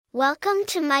Welcome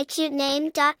to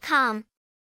mycutename.com.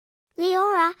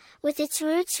 Leora, with its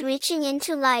roots reaching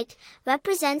into light,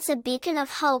 represents a beacon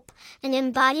of hope, an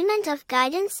embodiment of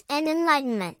guidance and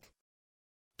enlightenment.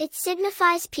 It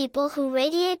signifies people who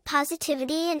radiate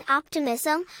positivity and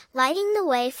optimism, lighting the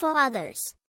way for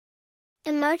others.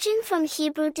 Emerging from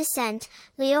Hebrew descent,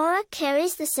 Leora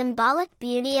carries the symbolic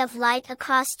beauty of light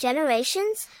across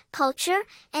generations, culture,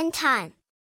 and time.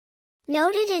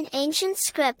 Noted in ancient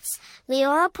scripts,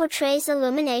 Leora portrays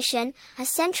illumination, a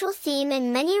central theme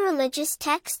in many religious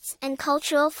texts and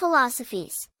cultural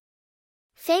philosophies.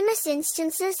 Famous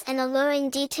instances and alluring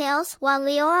details. While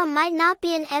Leora might not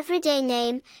be an everyday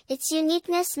name, its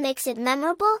uniqueness makes it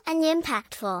memorable and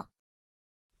impactful.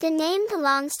 The name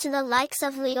belongs to the likes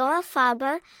of Leora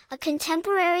Faber, a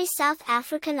contemporary South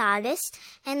African artist,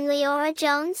 and Leora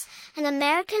Jones, an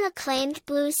American acclaimed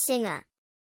blues singer.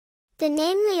 The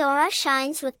name Leora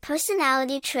shines with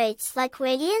personality traits like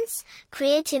radiance,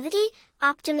 creativity,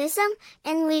 optimism,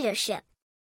 and leadership.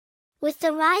 With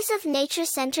the rise of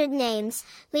nature-centered names,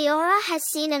 Leora has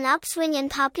seen an upswing in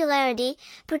popularity,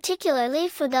 particularly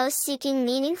for those seeking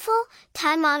meaningful,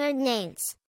 time-honored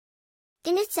names.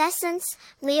 In its essence,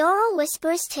 Leora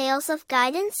whispers tales of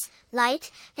guidance, light,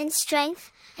 and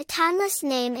strength, a timeless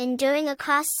name enduring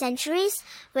across centuries,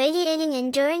 radiating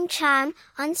enduring charm,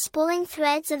 unspooling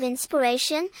threads of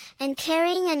inspiration, and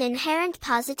carrying an inherent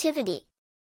positivity.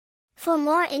 For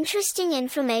more interesting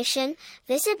information,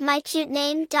 visit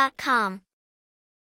mycutename.com.